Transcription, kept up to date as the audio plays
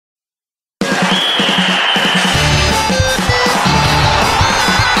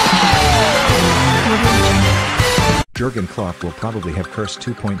Jurgen Klopp will probably have cursed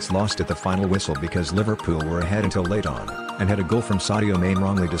 2 points lost at the final whistle because Liverpool were ahead until late on, and had a goal from Sadio Mane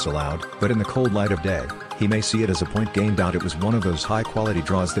wrongly disallowed. But in the cold light of day, he may see it as a point gained. It was one of those high-quality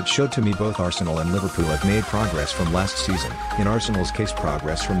draws that showed to me both Arsenal and Liverpool have made progress from last season. In Arsenal's case,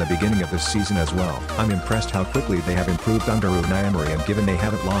 progress from the beginning of this season as well. I'm impressed how quickly they have improved under Unai Emery, and given they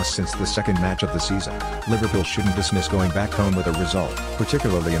haven't lost since the second match of the season, Liverpool shouldn't dismiss going back home with a result,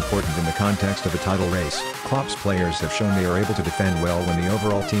 particularly important in the context of a title race. Klopp's players have shown they are able to defend well when the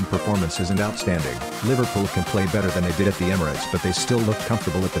overall team performance isn't outstanding. Liverpool can play better than they did at the Emirates, but they still looked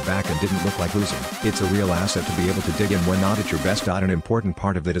comfortable at the back and didn't look like losing. It's a real asset to be able to dig in when not at your best. An important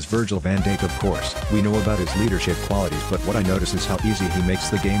part of that is Virgil van Dijk, of course. We know about his leadership qualities, but what I notice is how easy he makes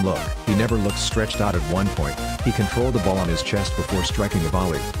the game look. He never looked stretched out at one point. He controlled the ball on his chest before striking a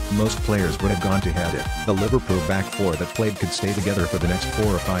volley. Most players would have gone to head it. The Liverpool back four that played could stay together for the next 4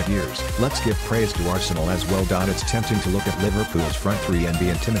 or 5 years. Let's give praise to Arsenal as well. It's tempting to look at Liverpool's front three and be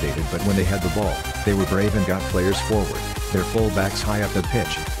intimidated, but when they had the ball, they were brave and got players forward, their fullbacks high up the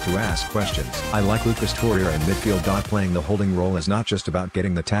pitch, to ask questions. I like Lucas Torreira in midfield.Playing. The holding role is not just about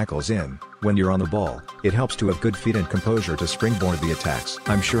getting the tackles in. When you're on the ball, it helps to have good feet and composure to springboard the attacks.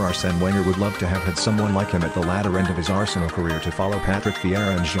 I'm sure Arsene Wenger would love to have had someone like him at the latter end of his Arsenal career to follow Patrick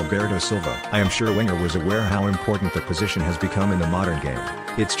Vieira and Gilberto Silva. I am sure Wenger was aware how important the position has become in the modern game.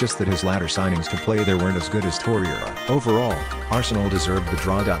 It's just that his latter signings to play there weren't as good as Torreira. Overall, Arsenal deserved the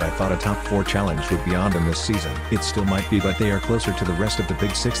draw. I thought a top 4 challenge would be on them this season. It still might be, but they are closer to the rest of the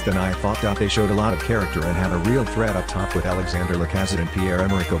big six than I thought. They showed a lot of character and have a real threat up top with Alexander Lacazette and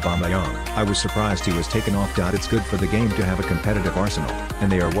Pierre-Emerick Aubameyang. I was surprised he was taken off. It's good for the game to have a competitive Arsenal,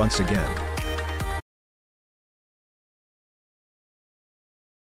 and they are once again